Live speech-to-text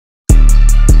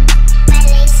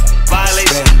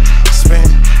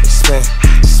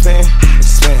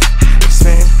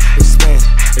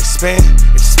expand,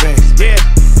 expand.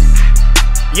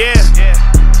 Yeah, yeah.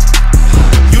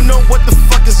 You know what the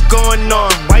fuck is going on?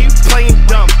 Why you playing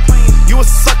dumb? You a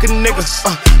sucker nigga.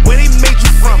 Where they made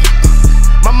you from?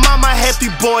 My mama had 3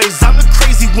 boys, I'm the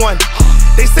crazy one.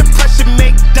 They said pressure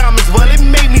make diamonds, well it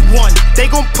made me one. They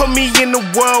gon' put me in the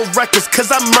world records,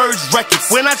 cause I merged records.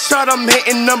 When I chart, I'm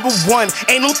hitting #1,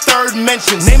 ain't no third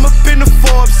mention. Name up in the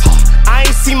Forbes, I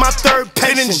ain't seen my third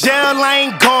pension. In jail, I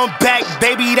ain't going back,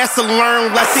 baby, that's a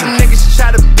learn lesson. Niggas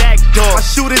try to backdoor, my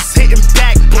shooters hitting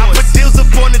backboards. I put deals up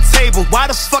on the table, why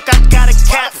the fuck I got a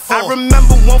cap for? I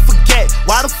remember, won't forget,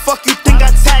 why the fuck you think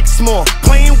I tax more?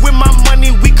 Playing with my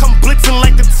money, we come blitzing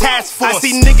like the task force. I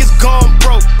see niggas gone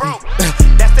broke,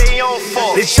 that's their own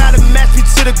fault. They try to match me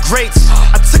to the greats,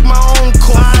 I took my own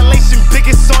course. Violation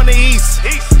biggest on the east,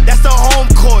 that's the home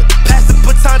court. Pass the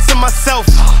baton to myself,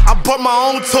 I brought my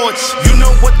own torch. You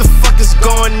know what the fuck is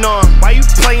going on? Why you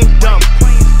playing dumb?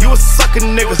 You a sucker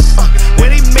nigga. Where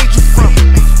they made you from?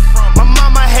 My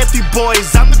mama had 3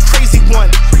 boys, I'm the crazy one.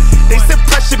 They said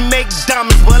pressure make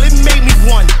diamonds, well it made me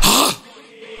one.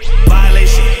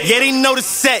 Violation. Yeah, they know the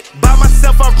set. By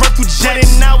myself, I run through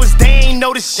jets. And hours, they ain't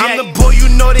know the shit. I'm the boy, you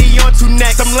know they on to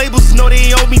next. Some labels know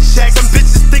they owe me checks. Some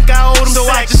bitches think I owe them, so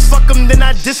I just fuck them, then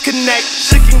I disconnect.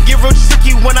 Shit can get real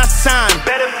tricky when I sign.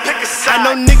 Better pick a side. I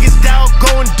know niggas that'll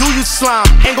go and do you slime.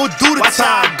 Ain't gon' do the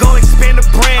time. Go expand the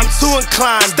brand, I'm too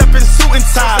inclined. Step in suit and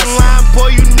ties. Line, boy,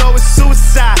 you know it's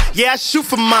suicide. Yeah, I shoot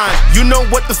for mine. You know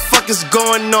what the fuck is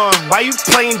going on? Why you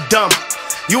playing dumb?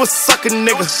 You a sucker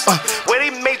nigga. Where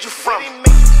they made you from?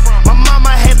 My mama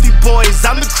had 3 boys,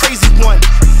 I'm the crazy one.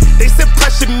 They said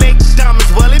pressure make diamonds,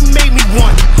 well it made me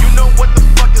one. You know what the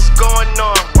fuck is going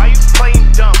on? Why you playing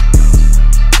dumb?